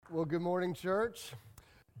Well, good morning, church.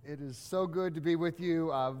 It is so good to be with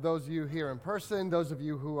you, those of you here in person, those of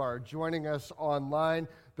you who are joining us online,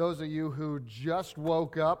 those of you who just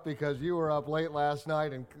woke up because you were up late last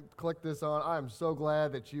night and clicked this on. I'm so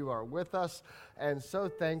glad that you are with us and so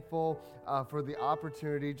thankful for the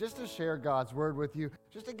opportunity just to share God's word with you,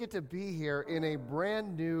 just to get to be here in a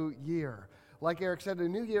brand new year. Like Eric said, a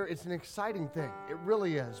new year, it's an exciting thing. It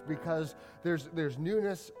really is, because there's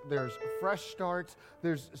newness, there's fresh starts,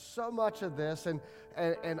 there's so much of this, and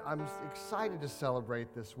I'm excited to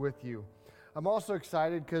celebrate this with you. I'm also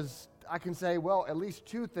excited because I can say, well, at least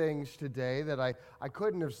two things today that I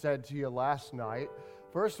couldn't have said to you last night.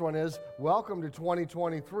 First one is, welcome to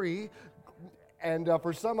 2023, and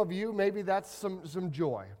for some of you, maybe that's some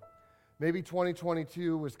joy. Maybe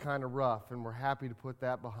 2022 was kind of rough, and we're happy to put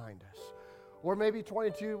that behind us. Or maybe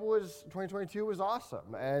 2022 was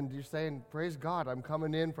awesome, and you're saying, praise God, I'm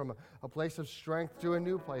coming in from a place of strength to a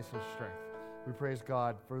new place of strength. We praise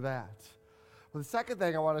God for that. Well, the second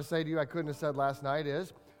thing I want to say to you I couldn't have said last night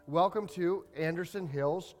is, welcome to Anderson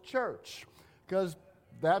Hills Church, because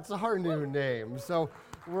that's our new name. So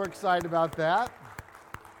we're excited about that.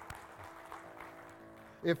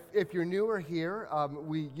 If you're newer here,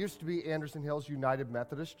 we used to be Anderson Hills United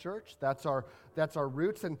Methodist Church. That's our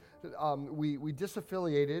roots, and we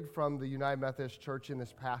disaffiliated from the United Methodist Church in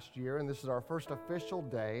this past year, and this is our first official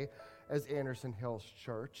day as Anderson Hills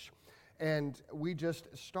Church. And we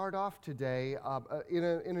just start off today in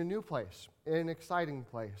a new place, in an exciting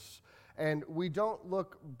place. And we don't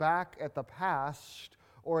look back at the past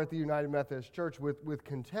or at the United Methodist Church with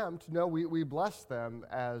contempt. No, we bless them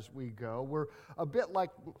as we go. We're a bit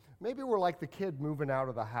like, maybe we're like the kid moving out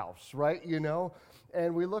of the house, right? You know?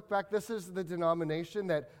 And we look back, this is the denomination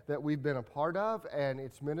that we've been a part of, and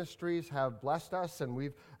its ministries have blessed us,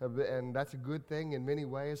 and that's a good thing in many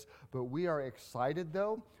ways. But we are excited,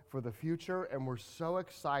 though, for the future, and we're so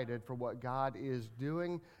excited for what God is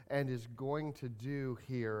doing and is going to do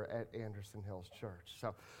here at Anderson Hills Church.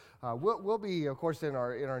 So we'll be, of course, in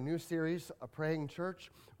our new series, A Praying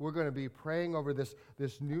Church. We're going to be praying over this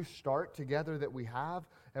new start together that we have,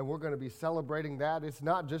 and we're going to be celebrating that. It's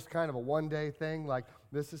not just kind of a one-day thing. Like,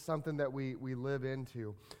 this is something that we live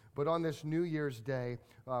into. But on this New Year's Day,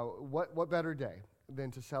 what better day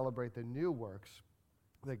than to celebrate the new works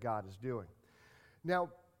that God is doing? Now,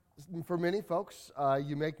 for many folks,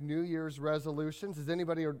 you make New Year's resolutions. Is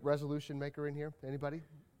anybody a resolution maker in here? Anybody?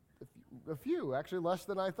 A few, actually less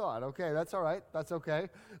than I thought. Okay, that's all right. That's okay.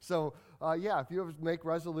 So, if you make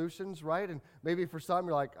resolutions, right? And maybe for some,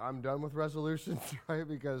 you're like, I'm done with resolutions, right?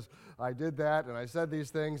 Because I did that, and I said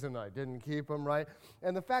these things, and I didn't keep them, right?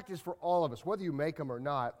 And the fact is, for all of us, whether you make them or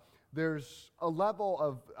not, there's a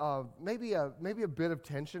level of maybe a bit of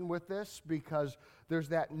tension with this, because there's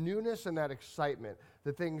that newness and that excitement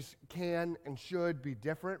that things can and should be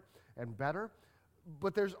different and better.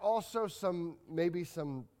 But there's also some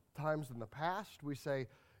times in the past we say,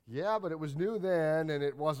 yeah, but it was new then, and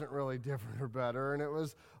it wasn't really different or better, and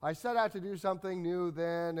I set out to do something new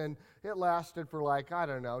then, and it lasted for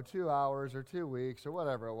 2 hours or 2 weeks or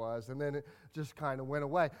whatever it was, and then it just kind of went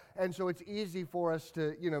away. And so it's easy for us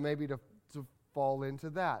to, maybe to fall into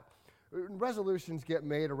that. Resolutions get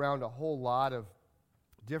made around a whole lot of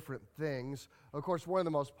different things. Of course, one of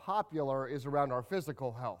the most popular is around our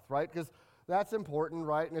physical health, right? Because that's important,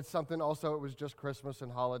 right? And it's something also, it was just Christmas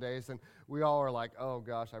and holidays, and we all are like, oh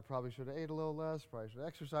gosh, I probably should have ate a little less, probably should have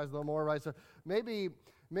exercised a little more, right? So maybe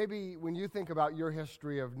when you think about your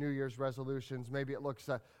history of New Year's resolutions, maybe it looks,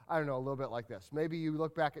 a little bit like this. Maybe you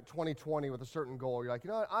look back at 2020 with a certain goal. You're like, you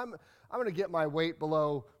know what, I'm going to get my weight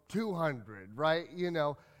below 200, right?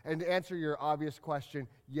 And to answer your obvious question,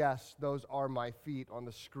 yes, those are my feet on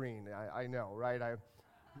the screen. I know, right? I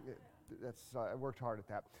worked hard at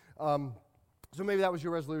that. So maybe that was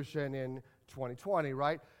your resolution in 2020,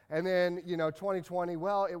 right? And then, 2020,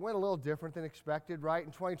 well, it went a little different than expected, right? In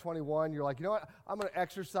 2021, you're like, you know what? I'm going to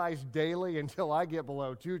exercise daily until I get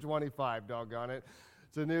below 225, doggone it.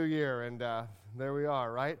 It's a new year, and there we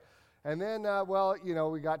are, right? And then,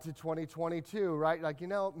 we got to 2022, right? Like,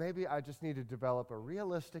 maybe I just need to develop a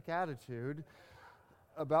realistic attitude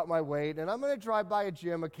about my weight, and I'm going to drive by a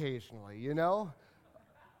gym occasionally,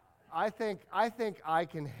 I think I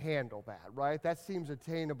can handle that, right? That seems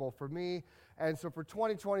attainable for me. And so for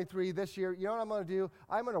 2023, this year, you know what I'm going to do?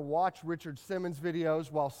 I'm going to watch Richard Simmons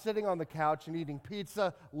videos while sitting on the couch and eating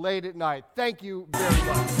pizza late at night. Thank you very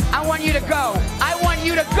much. I want you to go. I want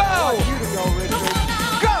you to go. I want you to go,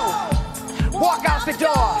 Richard. Go. Walk out the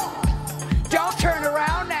door. Don't turn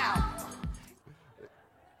around now.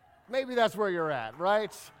 Maybe that's where you're at,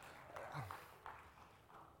 right?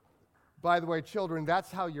 By the way, children,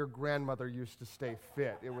 that's how your grandmother used to stay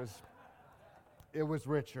fit. It was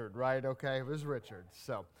Richard, right? Okay, it was Richard.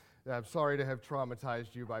 So I'm sorry to have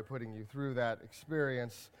traumatized you by putting you through that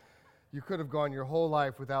experience. You could have gone your whole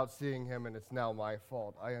life without seeing him, and it's now my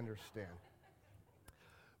fault. I understand.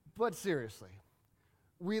 But seriously,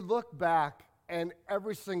 we look back, and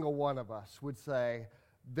every single one of us would say,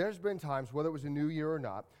 there's been times, whether it was a new year or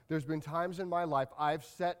not, there's been times in my life I've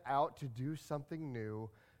set out to do something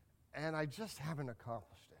new, and I just haven't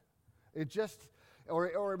accomplished it. It just,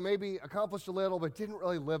 or maybe accomplished a little, but didn't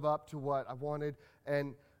really live up to what I wanted.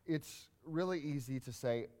 And it's really easy to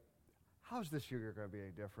say, how's this year going to be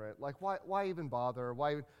any different? Like, why even bother?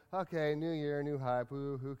 Okay, new year, new hype,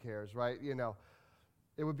 who cares, right? You know,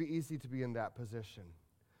 it would be easy to be in that position.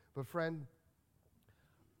 But friend,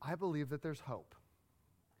 I believe that there's hope.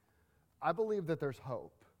 I believe that there's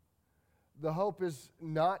hope. The hope is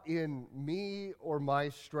not in me or my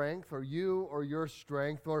strength or you or your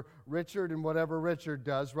strength or Richard and whatever Richard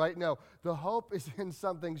does, right? No, the hope is in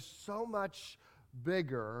something so much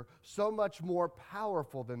bigger, so much more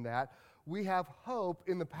powerful than that. We have hope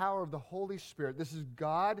in the power of the Holy Spirit. This is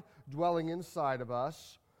God dwelling inside of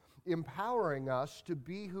us, empowering us to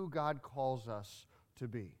be who God calls us to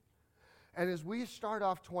be. And as we start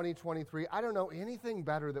off 2023, I don't know anything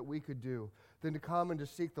better that we could do than to come and to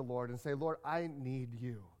seek the Lord and say, Lord, I need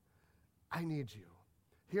you. I need you.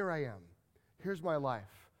 Here I am. Here's my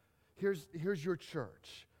life. Here's your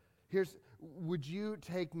church. Would you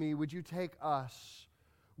take me? Would you take us?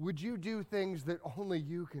 Would you do things that only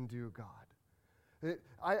you can do, God?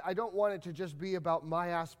 I don't want it to just be about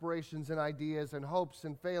my aspirations and ideas and hopes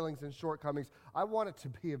and failings and shortcomings. I want it to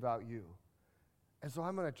be about you. And so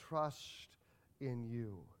I'm going to trust in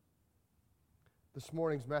you. This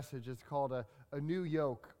morning's message is called a new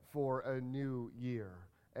yoke for a new year.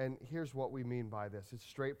 And here's what we mean by this. It's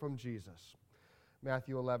straight from Jesus.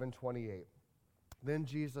 Matthew 11:28. Then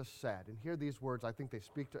Jesus said, and hear these words, I think they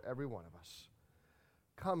speak to every one of us.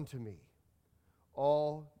 Come to me,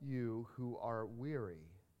 all you who are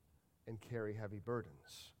weary and carry heavy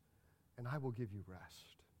burdens, and I will give you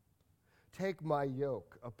rest. Take my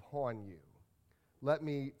yoke upon you. Let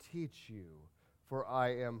me teach you, for I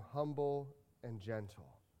am humble and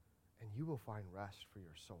gentle, and you will find rest for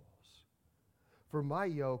your souls. For my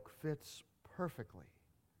yoke fits perfectly,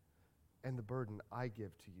 and the burden I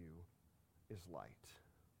give to you is light.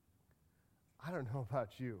 I don't know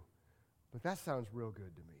about you, but that sounds real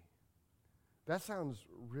good to me. That sounds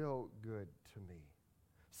real good to me.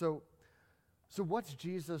 So what's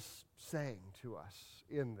Jesus saying to us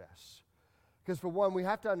in this? Because for one, we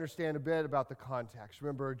have to understand a bit about the context.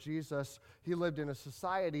 Remember, Jesus, he lived in a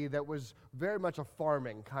society that was very much a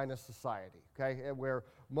farming kind of society, okay, where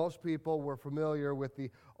most people were familiar with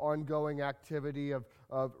the ongoing activity of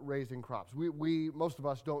raising crops. Most of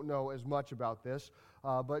us don't know as much about this,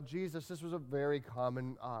 but Jesus, this was a very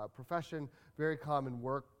common profession, very common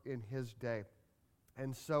work in his day.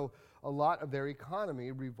 And so a lot of their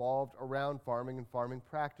economy revolved around farming and farming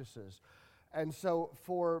practices. And so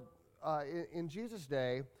in Jesus'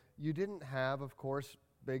 day, you didn't have, of course,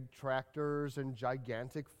 big tractors and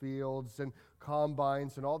gigantic fields and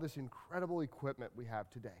combines and all this incredible equipment we have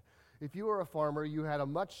today. If you were a farmer, you had a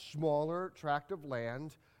much smaller tract of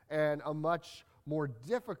land and a much more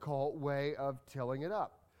difficult way of tilling it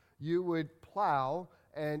up. You would plow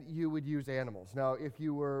and you would use animals. Now, if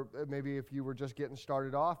you were just getting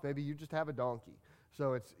started off, maybe you just have a donkey.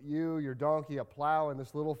 So it's you, your donkey, a plow in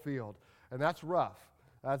this little field. And that's rough.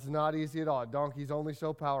 That's not easy at all. A donkey's only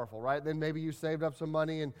so powerful, right? Then maybe you saved up some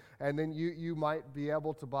money and then you might be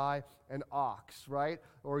able to buy an ox, right?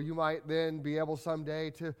 Or you might then be able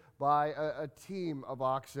someday to buy a team of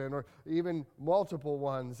oxen or even multiple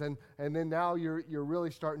ones. And then now you're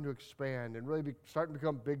really starting to expand and really starting to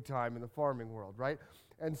become big time in the farming world, right?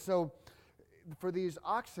 And so for these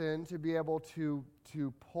oxen to be able to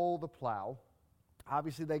pull the plow,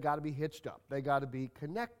 obviously they got to be hitched up. They got to be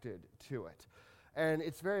connected to it. And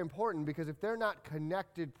it's very important because if they're not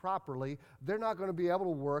connected properly, they're not going to be able to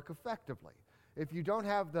work effectively. If you don't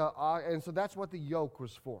have and so that's what the yoke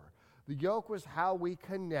was for. The yoke was how we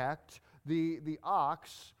connect the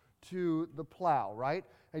ox to the plow, right?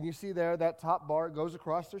 And you see there that top bar goes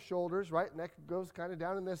across their shoulders, right? Neck goes kind of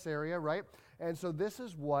down in this area, right? And so this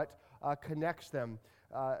is what connects them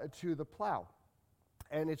to the plow.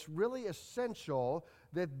 And it's really essential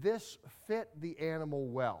that this fit the animal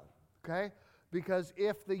well, okay? Because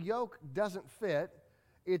if the yoke doesn't fit,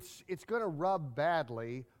 it's going to rub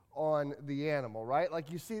badly on the animal, right? Like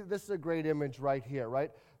you see, this is a great image right here,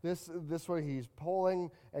 right? This way he's pulling,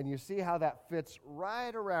 and you see how that fits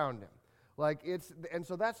right around him. And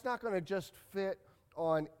so that's not going to just fit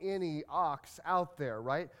on any ox out there,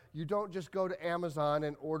 right? You don't just go to Amazon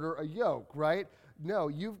and order a yoke, right? No,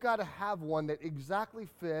 you've got to have one that exactly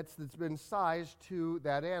fits, that's been sized to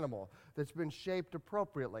that animal, that's been shaped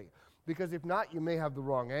appropriately. Because if not, you may have the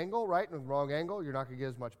wrong angle, right? And with the wrong angle, you're not going to get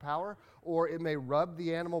as much power. Or it may rub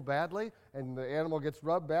the animal badly, and the animal gets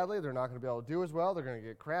rubbed badly. They're not going to be able to do as well. They're going to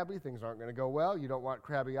get crabby. Things aren't going to go well. You don't want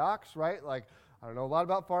crabby ox, right? Like, I don't know a lot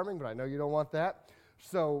about farming, but I know you don't want that.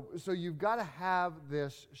 So you've got to have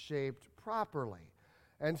this shaped properly.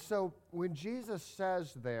 And so when Jesus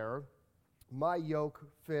says there, my yoke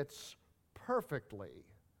fits perfectly,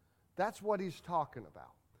 that's what he's talking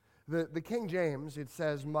about. The King James, it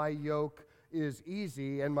says, my yoke is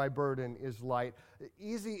easy and my burden is light.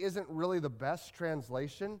 Easy isn't really the best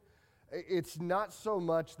translation. It's not so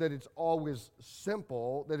much that it's always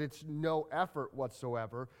simple, that it's no effort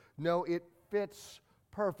whatsoever. No, it fits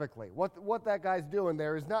perfectly. What that guy's doing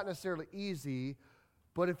there is not necessarily easy,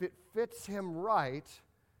 but if it fits him right,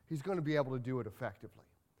 he's going to be able to do it effectively.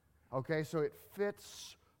 Okay, so it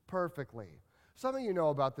fits perfectly. Some of you know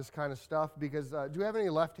about this kind of stuff because do we have any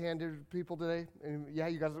left-handed people today? Yeah,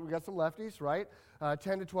 we got some lefties, right?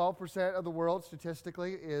 10 to 12% of the world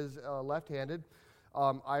statistically is left-handed.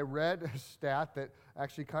 I read a stat that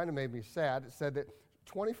actually kind of made me sad. It said that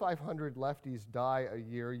 2,500 lefties die a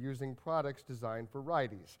year using products designed for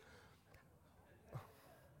righties.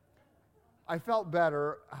 I felt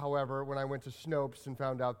better, however, when I went to Snopes and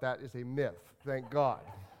found out that is a myth. Thank God.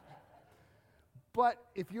 But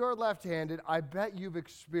if you're left-handed, I bet you've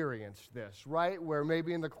experienced this, right? Where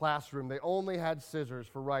maybe in the classroom they only had scissors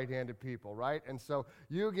for right-handed people, right? And so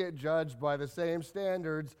you get judged by the same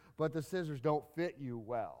standards, but the scissors don't fit you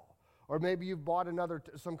well. Or maybe you've bought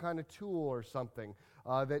some kind of tool or something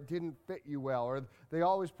that didn't fit you well. Or they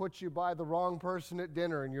always put you by the wrong person at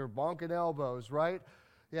dinner and you're bonking elbows, right?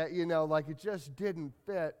 Yeah, like it just didn't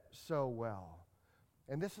fit so well.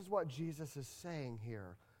 And this is what Jesus is saying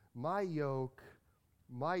here. My yoke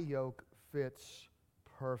fits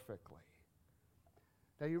perfectly.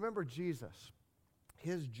 Now, you remember Jesus.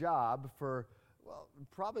 His job for,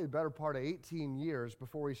 probably the better part of 18 years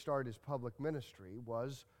before he started his public ministry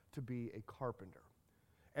was to be a carpenter.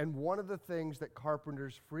 And one of the things that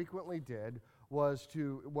carpenters frequently did was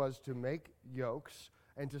to make yokes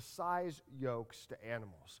and to size yokes to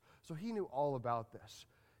animals. So he knew all about this.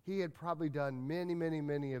 He had probably done many, many,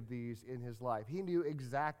 many of these in his life. He knew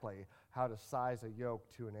exactly how to size a yoke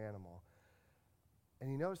to an animal. And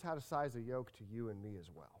he knows how to size a yoke to you and me as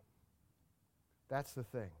well. That's the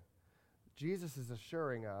thing. Jesus is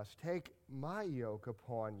assuring us, take my yoke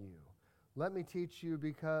upon you. Let me teach you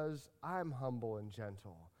because I'm humble and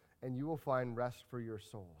gentle, and you will find rest for your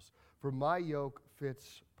souls. For my yoke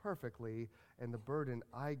fits perfectly, and the burden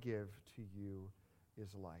I give to you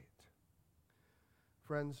is light.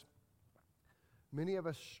 Friends, many of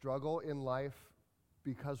us struggle in life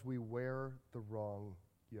because we wear the wrong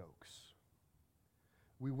yokes.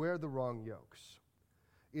 We wear the wrong yokes.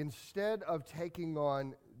 Instead of taking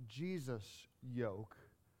on Jesus' yoke,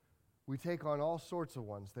 we take on all sorts of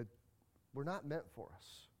ones that were not meant for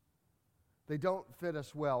us. They don't fit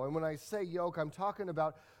us well. And when I say yoke, I'm talking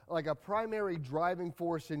about like a primary driving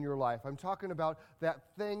force in your life. I'm talking about that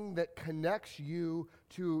thing that connects you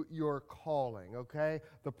to your calling, okay?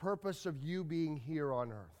 The purpose of you being here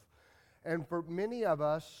on earth. And for many of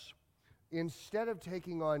us, instead of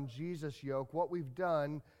taking on Jesus' yoke, what we've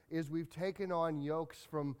done is we've taken on yokes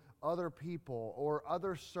from other people or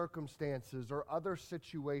other circumstances or other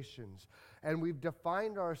situations, and we've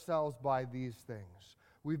defined ourselves by these things.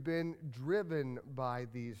 We've been driven by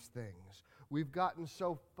these things. We've gotten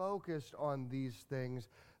so focused on these things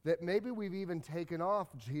that maybe we've even taken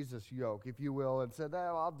off Jesus' yoke, if you will, and said,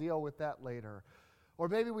 I'll deal with that later. Or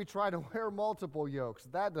maybe we try to wear multiple yokes.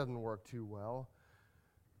 That doesn't work too well.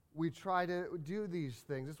 We try to do these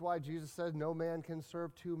things. That's why Jesus said no man can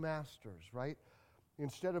serve two masters, right?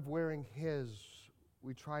 Instead of wearing his,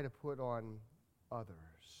 we try to put on others.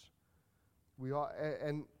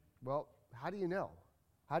 How do you know?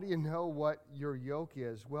 How do you know what your yoke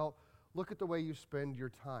is? Well, look at the way you spend your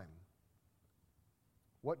time.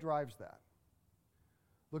 What drives that?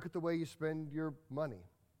 Look at the way you spend your money.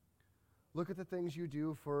 Look at the things you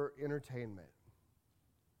do for entertainment.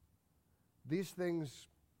 These things,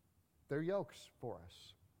 they're yokes for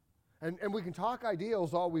us. And we can talk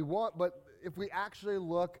ideals all we want, but if we actually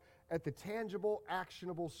look at the tangible,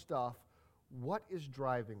 actionable stuff, what is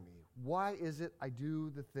driving me? Why is it I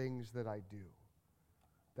do the things that I do?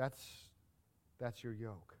 That's your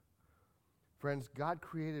yoke. Friends, God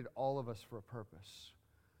created all of us for a purpose.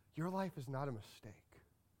 Your life is not a mistake.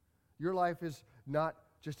 Your life is not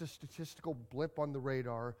just a statistical blip on the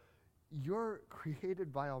radar. You're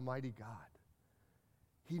created by Almighty God.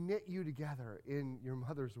 He knit you together in your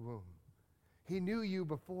mother's womb. He knew you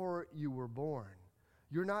before you were born.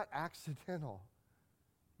 You're not accidental.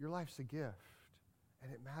 Your life's a gift,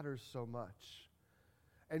 and it matters so much.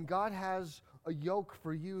 And God has a yoke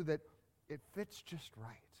for you that it fits just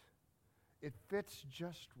right. It fits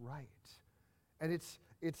just right. And it's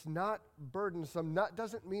not burdensome.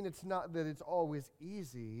 Doesn't mean it's not that it's always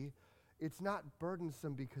easy. It's not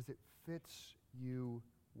burdensome because it fits you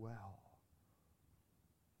well.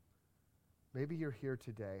 Maybe you're here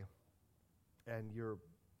today and you're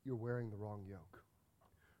wearing the wrong yoke.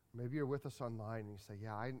 Maybe you're with us online and you say,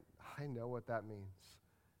 yeah, I know what that means.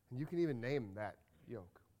 And you can even name that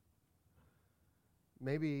yoke.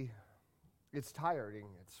 Maybe it's tiring,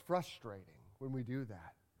 it's frustrating when we do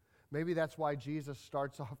that. Maybe that's why Jesus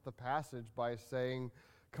starts off the passage by saying,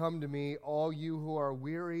 come to me, all you who are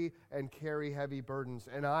weary and carry heavy burdens,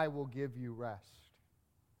 and I will give you rest.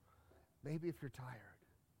 Maybe if you're tired,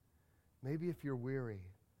 maybe if you're weary,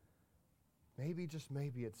 maybe, just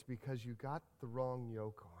maybe, it's because you got the wrong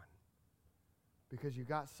yoke on, because you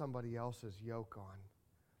got somebody else's yoke on.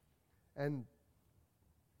 And,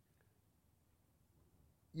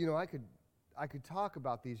 you know, I could talk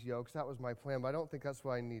about these yokes. That was my plan, but I don't think that's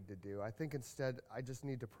what I need to do. I think instead I just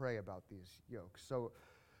need to pray about these yokes.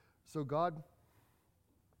 So God,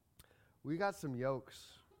 we got some yokes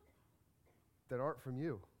that aren't from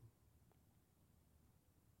you.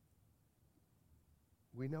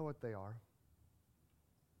 We know what they are.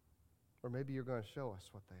 Or maybe you're going to show us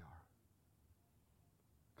what they are.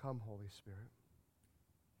 Come, Holy Spirit.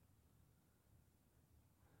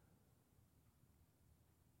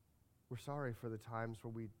 We're sorry for the times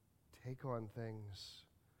where we take on things,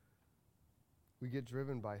 we get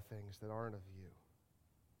driven by things that aren't of you.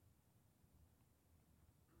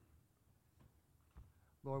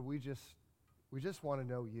 Lord, we just want to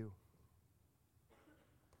know you.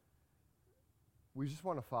 We just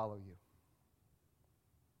want to follow you.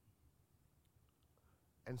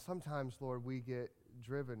 And sometimes, Lord, we get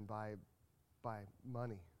driven by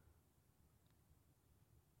money.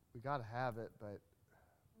 We got to have it, but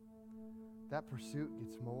that pursuit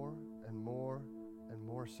gets more and more and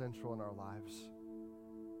more central in our lives.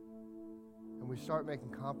 And we start making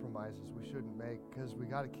compromises we shouldn't make because we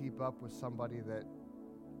got to keep up with somebody that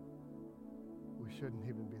we shouldn't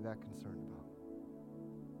even be that concerned about.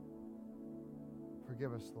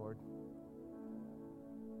 Forgive us, Lord.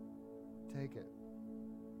 Take it.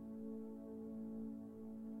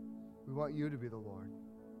 We want you to be the Lord,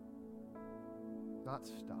 not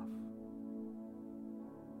stuff.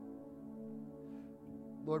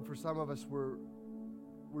 Lord, for some of us, we're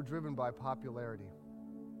driven by popularity.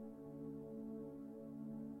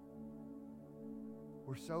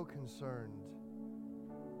 We're so concerned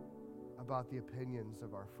about the opinions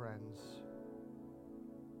of our friends,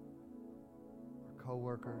 our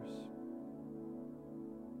coworkers,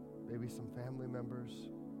 maybe some family members.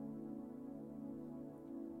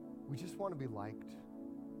 We just want to be liked.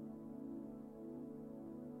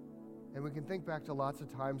 And we can think back to lots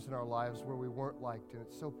of times in our lives where we weren't liked, and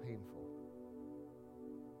it's so painful.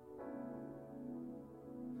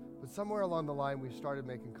 But somewhere along the line, we started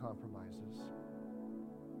making compromises.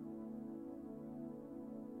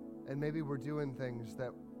 And maybe we're doing things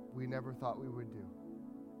that we never thought we would do.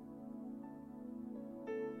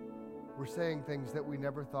 We're saying things that we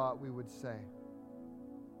never thought we would say.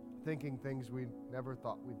 Thinking things we never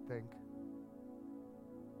thought we'd think.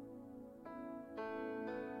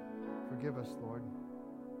 Forgive us, Lord.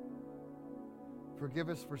 Forgive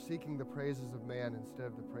us for seeking the praises of man instead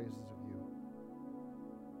of the praises of you.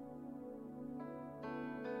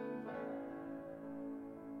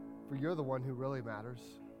 For you're the one who really matters.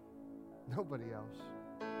 Nobody else.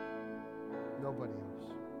 Nobody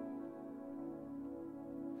else.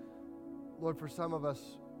 Lord, for some of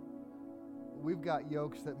us, we've got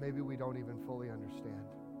yokes that maybe we don't even fully understand.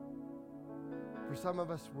 For some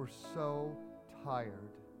of us, we're so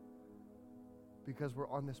tired because we're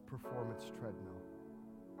on this performance treadmill.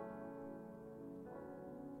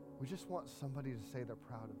 We just want somebody to say they're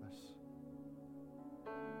proud of us.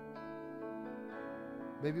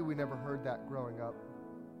 Maybe we never heard that growing up.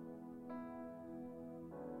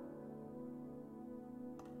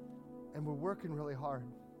 And we're working really hard.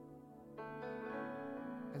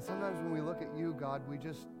 And sometimes when we look at you, God,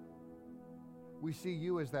 we see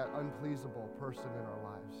you as that unpleasable person in our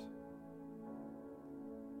lives.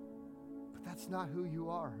 But that's not who you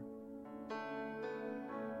are.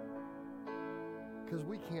 Because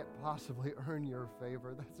we can't possibly earn your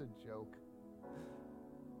favor. That's a joke.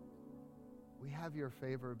 We have your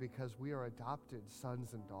favor because we are adopted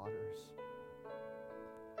sons and daughters.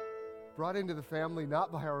 Brought into the family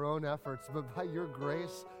not by our own efforts, but by your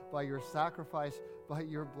grace, by your sacrifice, by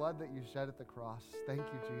your blood that you shed at the cross. Thank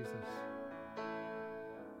you, Jesus.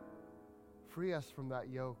 Free us from that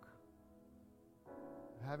yoke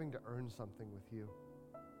of having to earn something with you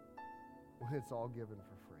when it's all given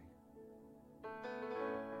for free.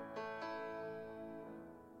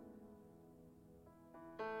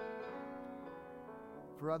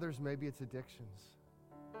 For others, maybe it's addictions.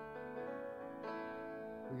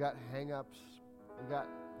 We got hang-ups, we got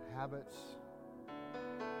habits,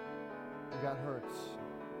 we got hurts.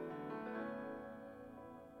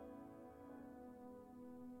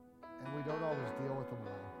 And we don't always deal with them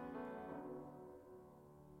well.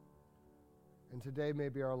 And today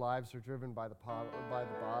maybe our lives are driven by the bottle or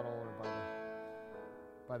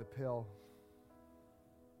by the pill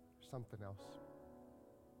or something else.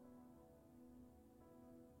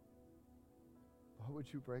 What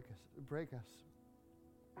would you break us?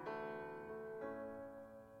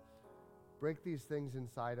 Break these things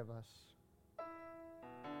inside of us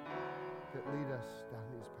that lead us down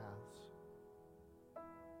these paths.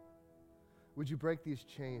 Would you break these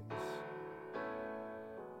chains?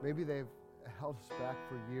 Maybe they've held us back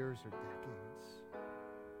for years or decades.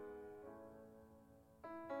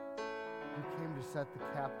 You came to set the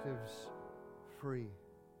captives free.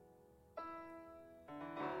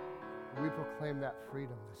 We proclaim that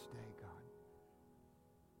freedom this day, God.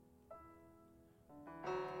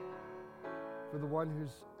 For the one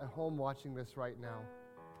who's at home watching this right now,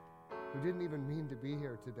 who didn't even mean to be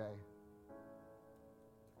here today,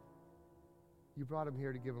 you brought him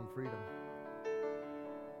here to give him freedom.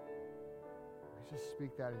 We just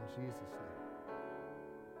speak that in Jesus' name.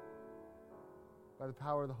 By the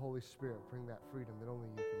power of the Holy Spirit, bring that freedom that only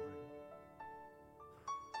you can bring.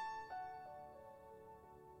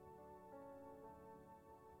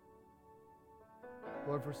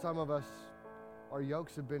 Lord, for some of us, our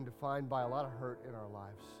yokes have been defined by a lot of hurt in our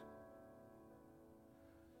lives.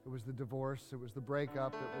 It was the divorce, it was the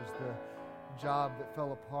breakup, it was the job that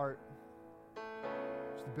fell apart, it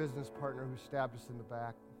was the business partner who stabbed us in the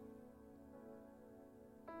back,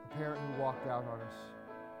 the parent who walked out on us.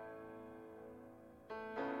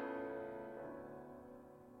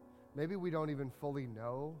 Maybe we don't even fully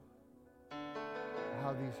know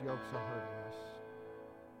how these yokes are hurting us,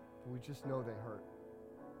 but we just know they hurt.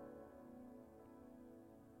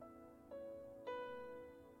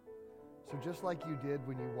 So just like you did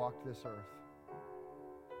when you walked this earth,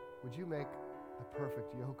 would you make the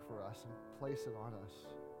perfect yoke for us and place it on us?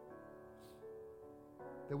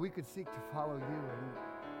 That we could seek to follow you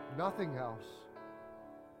and nothing else.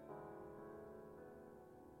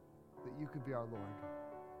 That you could be our Lord,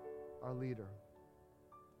 our leader,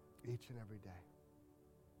 each and every day.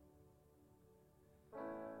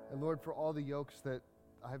 And Lord, for all the yokes that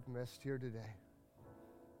I've missed here today,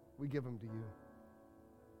 we give them to you.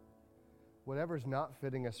 Whatever's not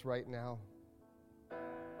fitting us right now,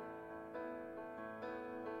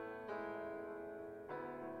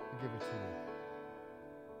 we give it to you.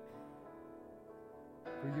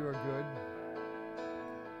 For you are good,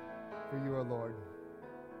 for you are Lord.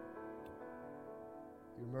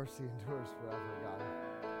 Your mercy endures forever, God.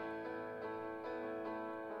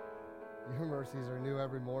 Your mercies are new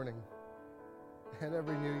every morning and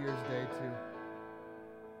every New Year's Day too.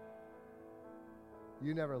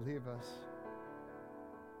 You never leave us.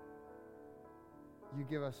 You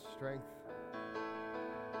give us strength.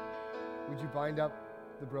 Would you bind up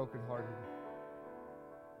the brokenhearted?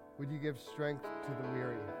 Would you give strength to the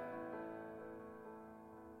weary?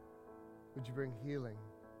 Would you bring healing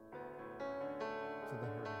to the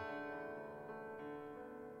hurting?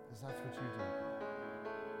 Because that's what you do.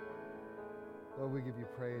 Lord, we give you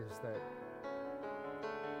praise that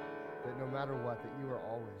no matter what, that you are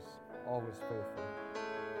always faithful.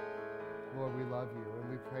 Lord, we love you, and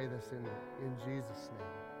we pray this in Jesus'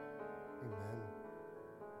 name. Amen.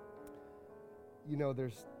 You know,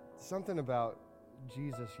 there's something about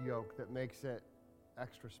Jesus' yoke that makes it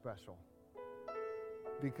extra special.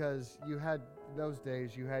 Because those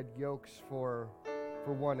days, you had yokes for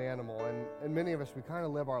one animal, and many of us, we kind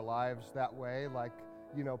of live our lives that way, like,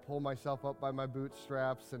 you know, pull myself up by my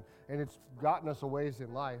bootstraps, and it's gotten us a ways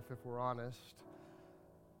in life, if we're honest.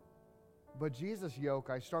 But Jesus' yoke,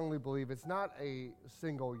 I strongly believe, it's not a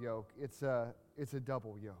single yoke, it's a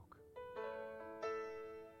double yoke.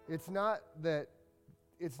 It's not that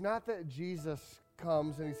it's not that Jesus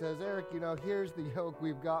comes and he says, Eric, here's the yoke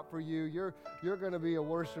we've got for you. You're going to be a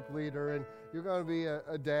worship leader, and you're going to be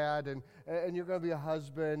a dad, and you're going to be a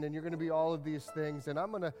husband, and you're going to be all of these things, and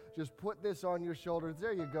I'm going to just put this on your shoulders.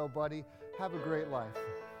 There you go, buddy. Have a great life.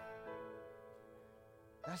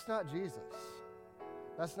 That's not Jesus.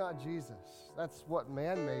 That's not Jesus. That's what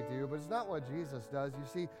man may do, but it's not what Jesus does. You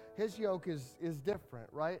see, his yoke is different,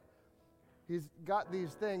 right? He's got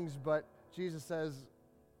these things, but Jesus says,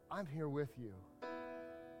 I'm here with you.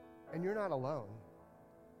 And you're not alone.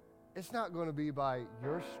 It's not going to be by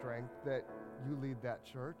your strength that you lead that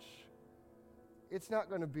church. It's not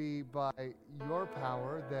going to be by your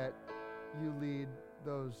power that you lead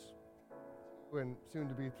those and soon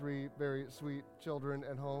to be 3 very sweet children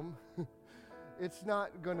at home. It's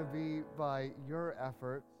not going to be by your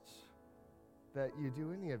efforts that you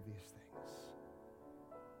do any of these things.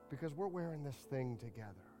 Because we're wearing this thing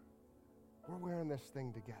together. We're wearing this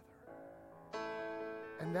thing together.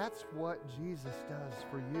 And that's what Jesus does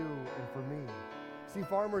for you and for me. See,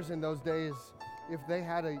 farmers in those days, if they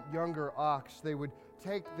had a younger ox, they would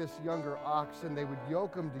take this younger ox and they would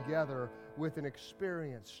yoke him together with an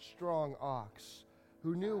experienced, strong ox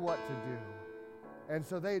who knew what to do. And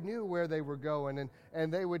so they knew where they were going,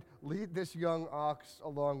 and they would lead this young ox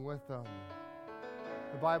along with them.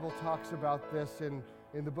 The Bible talks about this in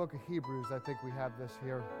the book of Hebrews. I think we have this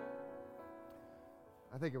here.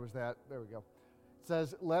 I think it was that. There we go. It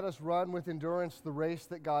says, let us run with endurance the race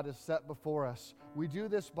that God has set before us. We do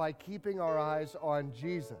this by keeping our eyes on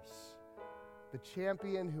Jesus, the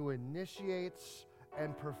champion who initiates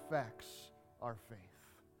and perfects our faith.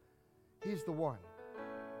 He's the one.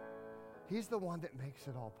 He's the one that makes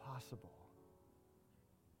it all possible.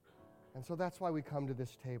 And so that's why we come to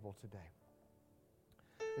this table today.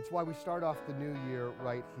 It's why we start off the new year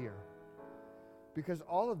right here. Because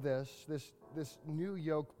all of this new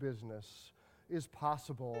yoke business is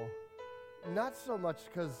possible, not so much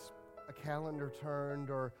because a calendar turned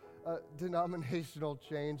or a denominational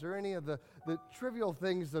change or any of the trivial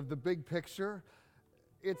things of the big picture.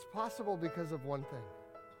 It's possible because of one thing.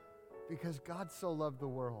 Because God so loved the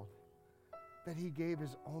world that he gave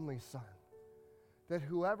his only Son, that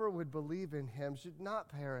whoever would believe in him should not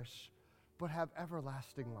perish, but have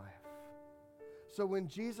everlasting life. So when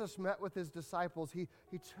Jesus met with his disciples, he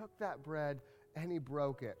took that bread and he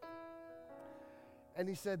broke it. And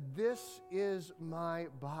he said, this is my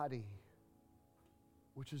body,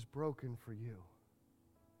 which is broken for you.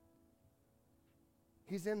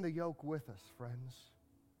 He's in the yoke with us, friends.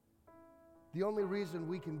 The only reason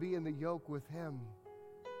we can be in the yoke with him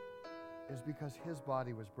is because his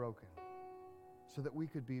body was broken, so that we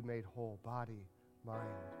could be made whole, body, mind,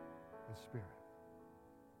 and spirit.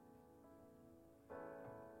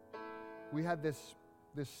 We had this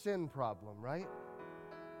sin problem, right?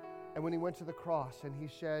 And when he went to the cross and he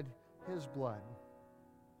shed his blood,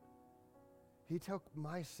 he took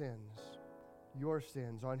my sins, your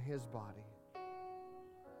sins, on his body.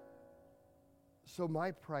 So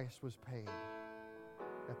my price was paid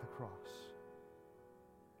at the cross.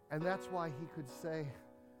 And that's why he could say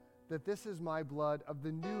that this is my blood of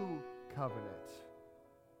the new covenant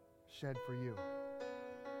shed for you.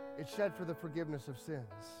 It's shed for the forgiveness of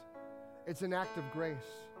sins. It's an act of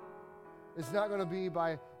grace. It's not going to be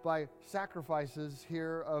by sacrifices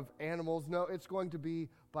here of animals. No, it's going to be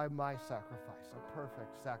by my sacrifice, a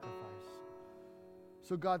perfect sacrifice.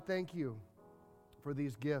 So God, thank you for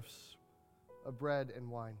these gifts of bread and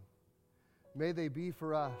wine. May they be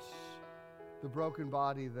for us the broken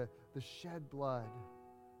body, the shed blood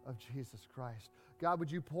of Jesus Christ. God,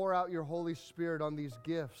 would you pour out your Holy Spirit on these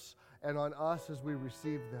gifts and on us as we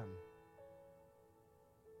receive them?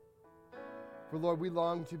 For Lord, we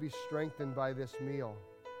long to be strengthened by this meal,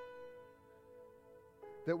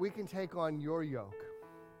 that we can take on your yoke,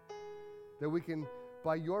 that we can,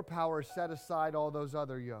 by your power, set aside all those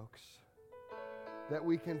other yokes, that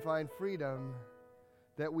we can find freedom,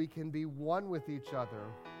 that we can be one with each other,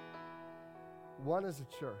 one as a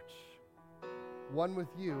church, one with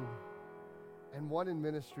you, and one in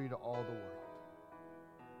ministry to all the world.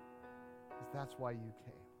 Because that's why you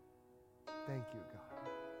came. Thank you, God.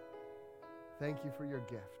 Thank you for your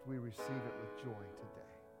gift. We receive it with joy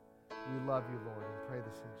today. We love you, Lord, and pray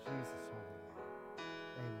this in Jesus' holy name.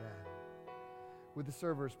 Amen. Would the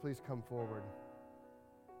servers please come forward?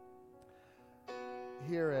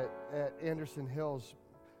 Here at Anderson Hills,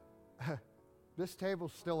 this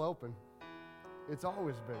table's still open. It's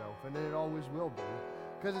always been open, and it always will be,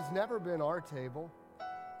 because it's never been our table.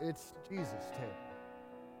 It's Jesus' table.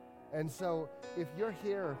 And so if you're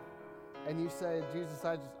here and you say, Jesus,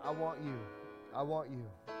 I want you. I want you.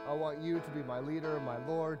 I want you to be my leader, my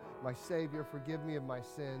Lord, my Savior. Forgive me of my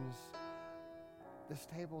sins. This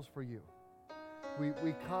table's for you.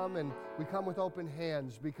 We come with open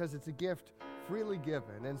hands because it's a gift freely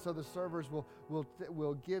given. And so the servers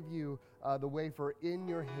will give you the wafer in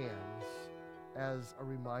your hands as a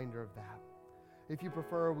reminder of that. If you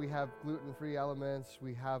prefer, we have gluten-free elements.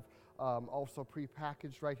 We have also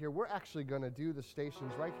prepackaged right here. We're actually going to do the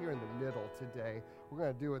stations right here in the middle today. We're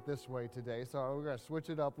going to do it this way today. So we're going to switch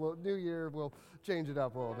it up. New year, we'll change it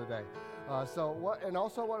up a little today. What I'm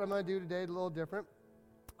going to do today is a little different.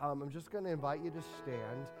 I'm just going to invite you to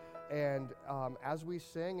stand. And as we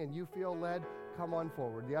sing and you feel led, come on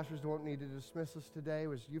forward. The ushers don't need to dismiss us today.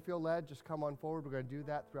 As you feel led, just come on forward. We're going to do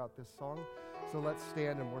that throughout this song. So let's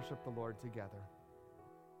stand and worship the Lord together.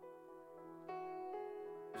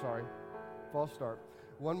 Sorry, false start.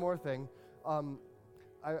 One more thing.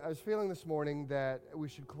 I was feeling this morning that we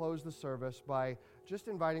should close the service by just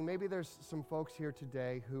inviting, maybe there's some folks here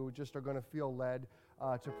today who just are going to feel led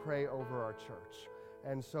to pray over our church.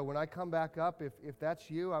 And so when I come back up, if that's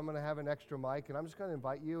you, I'm going to have an extra mic, and I'm just going to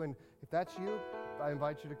invite you. And if that's you, I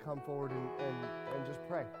invite you to come forward and just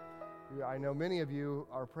pray. I know many of you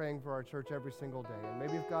are praying for our church every single day. And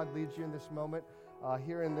maybe if God leads you in this moment,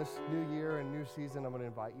 here in this new year and new season, I'm going to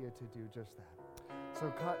invite you to do just that.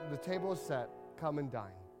 So the table is set. Come and dine.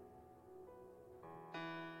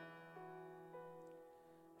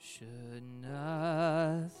 Should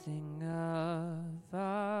nothing of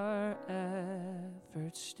our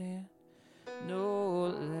efforts stand, no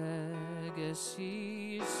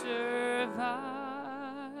legacy survive,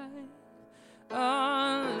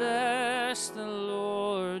 unless the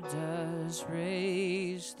Lord does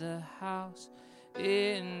raise the house,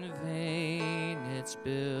 in vain its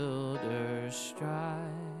builders strive.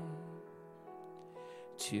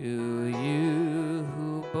 To you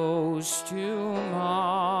who boast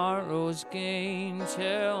tomorrow's gain,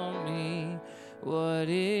 tell me, what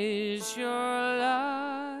is your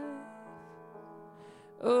life?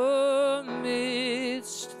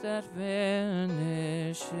 Amidst that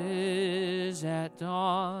vanishes at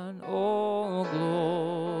dawn, oh,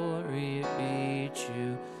 glory be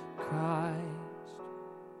to Christ.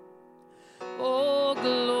 Oh,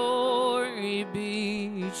 glory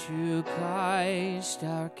be to Christ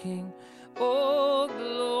our King. Oh,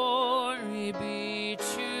 glory be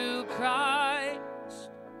to Christ.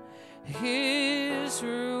 His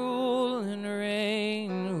rule and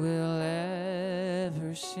reign will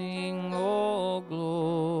ever sing. Oh,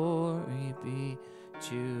 glory be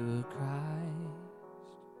to Christ.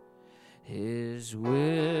 His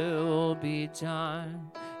will be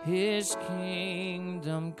done, His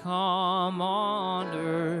kingdom come on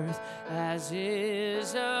earth as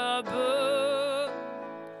is above,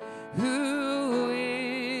 who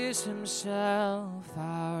is Himself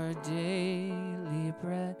our daily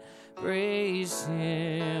bread. Praise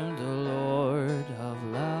Him, the Lord of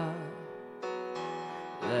love.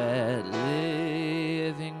 Let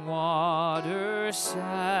living water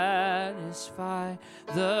satisfy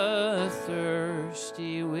the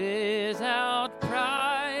thirsty without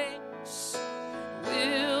price.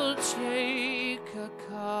 We'll take a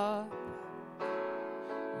cup,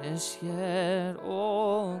 as yet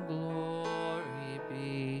all glory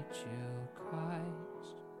be to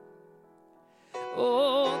Christ.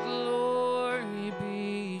 Oh, glory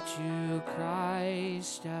be to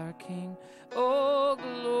Christ our King. Oh,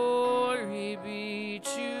 glory be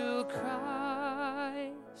to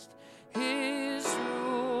Christ. His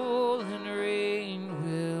rule and reign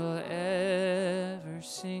will ever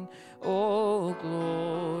sing. Oh,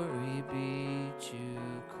 glory be to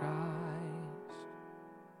Christ.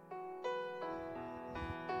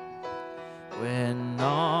 When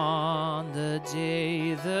on the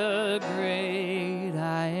day the great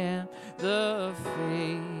I am, the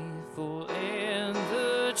faithful and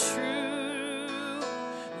the true,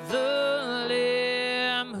 the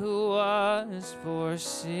Lamb who was for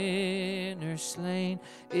sinners slain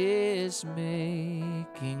is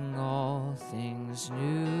making all things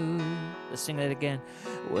new. Let's sing that again.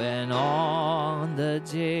 When on the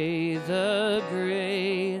day the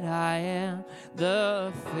great I am,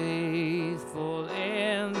 the faithful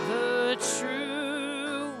and the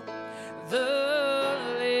true, the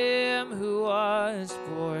Lamb who was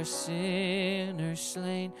for sinners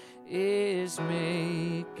slain is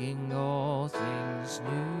making all things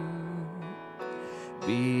new.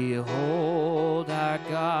 Behold, our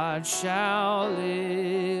God shall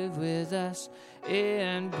live with us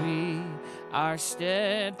and be our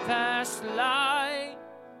steadfast light,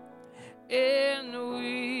 and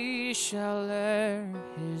we shall learn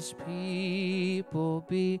His people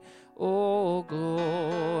be. Oh,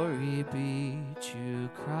 glory be to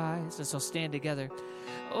Christ. Let's all stand together.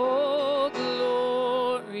 Oh,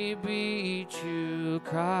 glory be to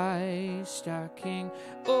Christ our King.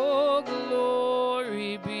 Oh,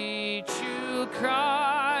 glory be to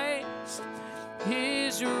Christ.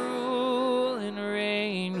 His rule and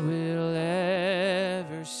reign will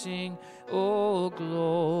ever sing. Oh,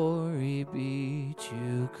 glory be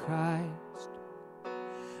to Christ.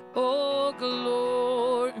 Oh,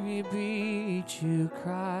 glory be to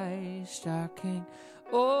Christ our King.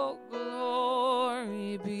 Oh,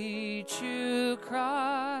 glory be to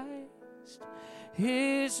Christ.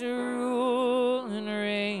 His rule and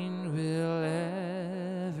reign will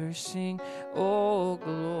ever sing. Oh,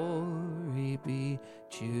 glory be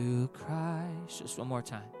to Christ. Just one more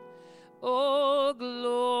time. Oh,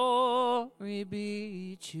 glory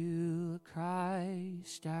be to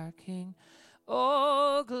Christ our King.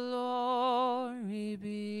 Oh, glory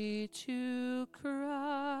be to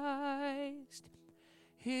Christ.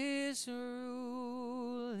 His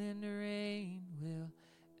rule and reign will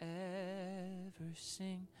ever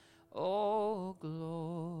sing. Oh,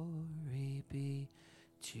 glory be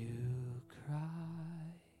to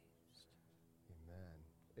Christ. Amen.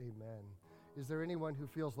 Amen. Is there anyone who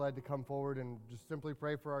feels led to come forward and just simply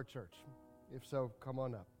pray for our church? If so, come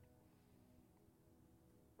on up.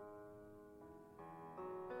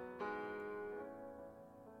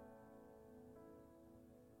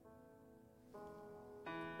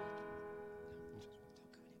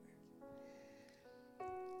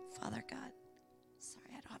 Father God,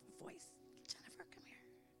 sorry, I don't have a voice. Jennifer, come here.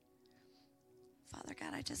 Father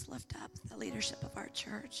God, I just lift up the leadership of our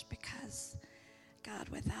church because, God,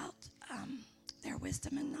 without their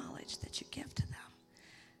wisdom and knowledge that you give to them,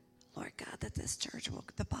 Lord God, that this church,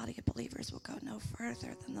 the body of believers, will go no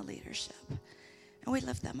further than the leadership. And we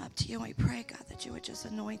lift them up to you, and we pray, God, that you would just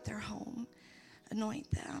anoint their home,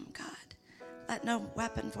 anoint them, God. Let no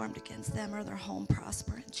weapon formed against them or their home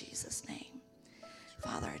prosper in Jesus' name.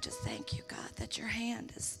 Father, I just thank you, God, that your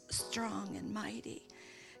hand is strong and mighty,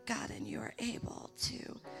 God, and you are able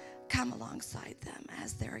to come alongside them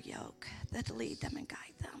as their yoke, that lead them and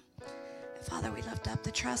guide them. And Father, we lift up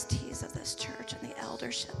the trustees of this church and the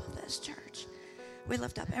eldership of this church. We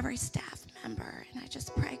lift up every staff member, and I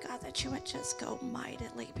just pray, God, that you would just go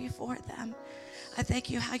mightily before them. I thank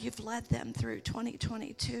you how you've led them through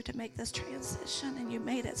 2022 to make this transition, and you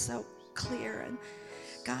made it so clear, and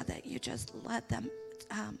God, that you just led them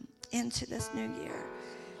into this new year.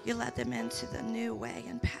 You led them into the new way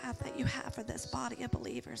and path that you have for this body of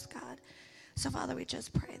believers, God. So, Father, we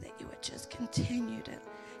just pray that you would just continue to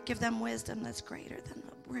give them wisdom that's greater than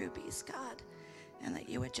the rubies, God, and that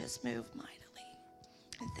you would just move mightily.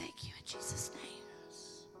 And thank you in Jesus' name.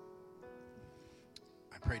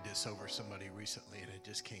 I prayed this over somebody recently, and it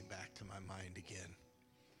just came back to my mind again.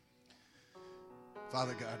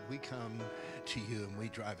 Father God, we come to you and we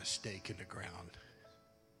drive a stake in the ground.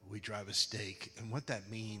 We drive a stake, and what that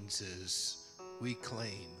means is we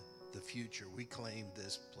claim the future. We claim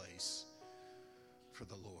this place for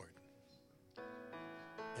the Lord.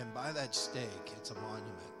 And by that stake, it's a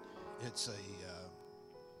monument. It's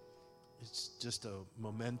just a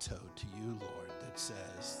memento to you, Lord, that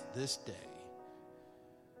says this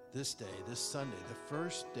Sunday, the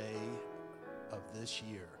first day of this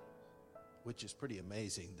year, which is pretty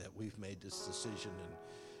amazing that we've made this decision, and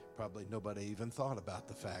probably nobody even thought about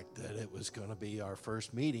the fact that it was going to be our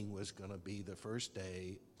first meeting was going to be the first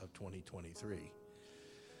day of 2023.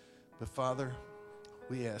 But Father,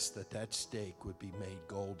 we ask that that stake would be made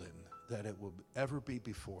golden, that it will ever be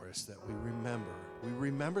before us, that we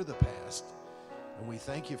remember the past, and we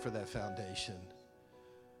thank you for that foundation,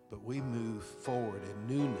 but we move forward in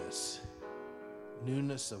newness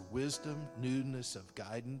of wisdom, newness of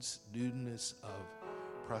guidance, newness of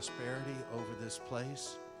prosperity over this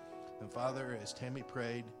place. And Father, as Tammy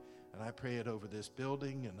prayed, and I pray it over this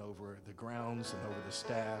building and over the grounds and over the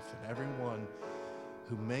staff and everyone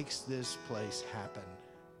who makes this place happen,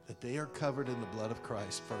 that they are covered in the blood of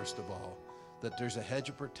Christ, first of all, that there's a hedge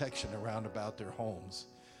of protection around about their homes,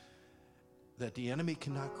 that the enemy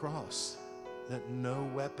cannot cross, that no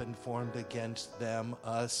weapon formed against them,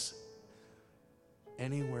 us,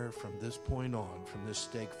 anywhere from this point on, from this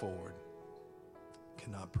stake forward,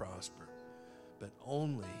 cannot prosper, but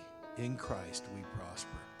only in Christ we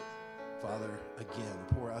prosper. Father, again,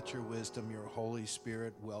 pour out your wisdom, your Holy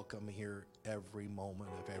Spirit, welcome here every moment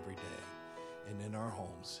of every day and in our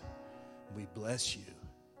homes. We bless you,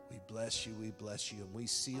 we bless you, we bless you, and we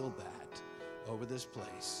seal that over this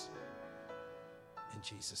place in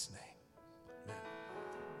Jesus' name. Amen.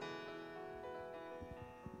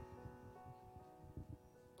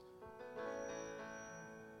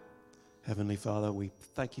 Heavenly Father, we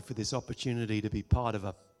thank you for this opportunity to be part of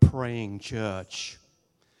a praying church.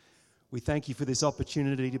 We thank you for this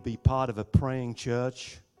opportunity to be part of a praying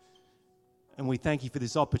church. And we thank you for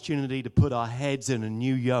this opportunity to put our heads in a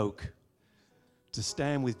new yoke, to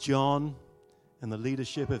stand with John and the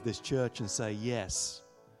leadership of this church and say, yes,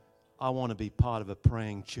 I want to be part of a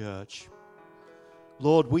praying church.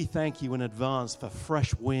 Lord, we thank you in advance for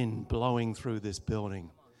fresh wind blowing through this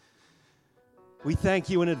building. We thank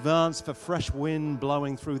you in advance for fresh wind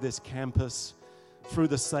blowing through this campus, through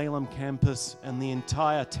the Salem campus and the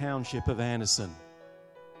entire township of Anderson.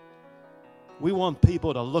 We want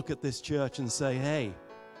people to look at this church and say, hey,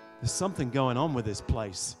 there's something going on with this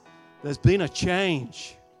place. There's been a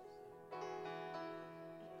change.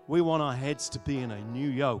 We want our heads to be in a new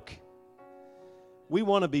yoke. We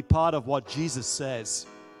want to be part of what Jesus says.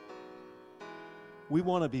 We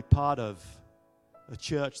want to be part of a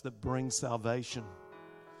church that brings salvation.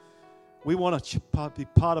 We want to be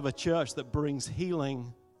part of a church that brings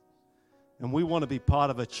healing. And we want to be part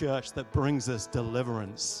of a church that brings us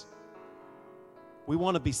deliverance. We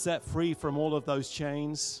want to be set free from all of those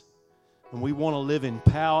chains. And we want to live in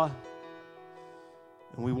power.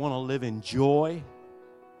 And we want to live in joy.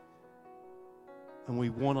 And we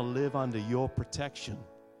want to live under your protection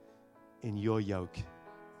in your yoke.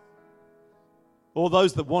 All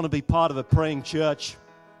those that want to be part of a praying church,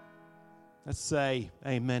 let's say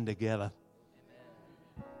amen together.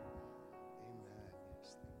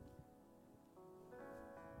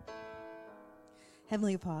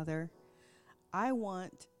 Heavenly Father, I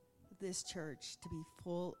want this church to be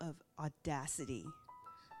full of audacity.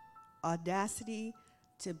 Audacity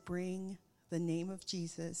to bring the name of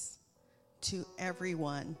Jesus to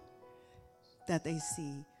everyone that they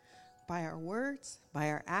see by our words, by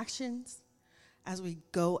our actions, as we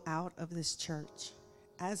go out of this church,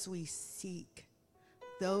 as we seek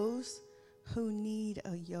those who need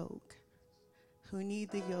a yoke, who need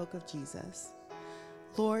the yoke of Jesus.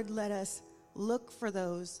 Lord, let us look for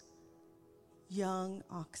those young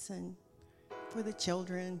oxen, for the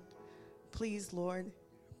children. Please, Lord,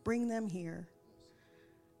 bring them here.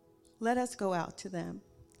 Let us go out to them.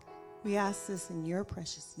 We ask this in your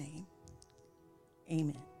precious name.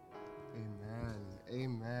 Amen. Amen.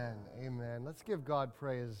 Amen. Amen. Let's give God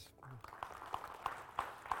praise.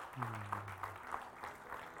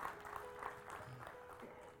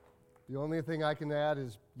 The only thing I can add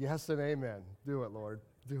is yes and amen. Do it, Lord.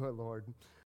 Do it, Lord.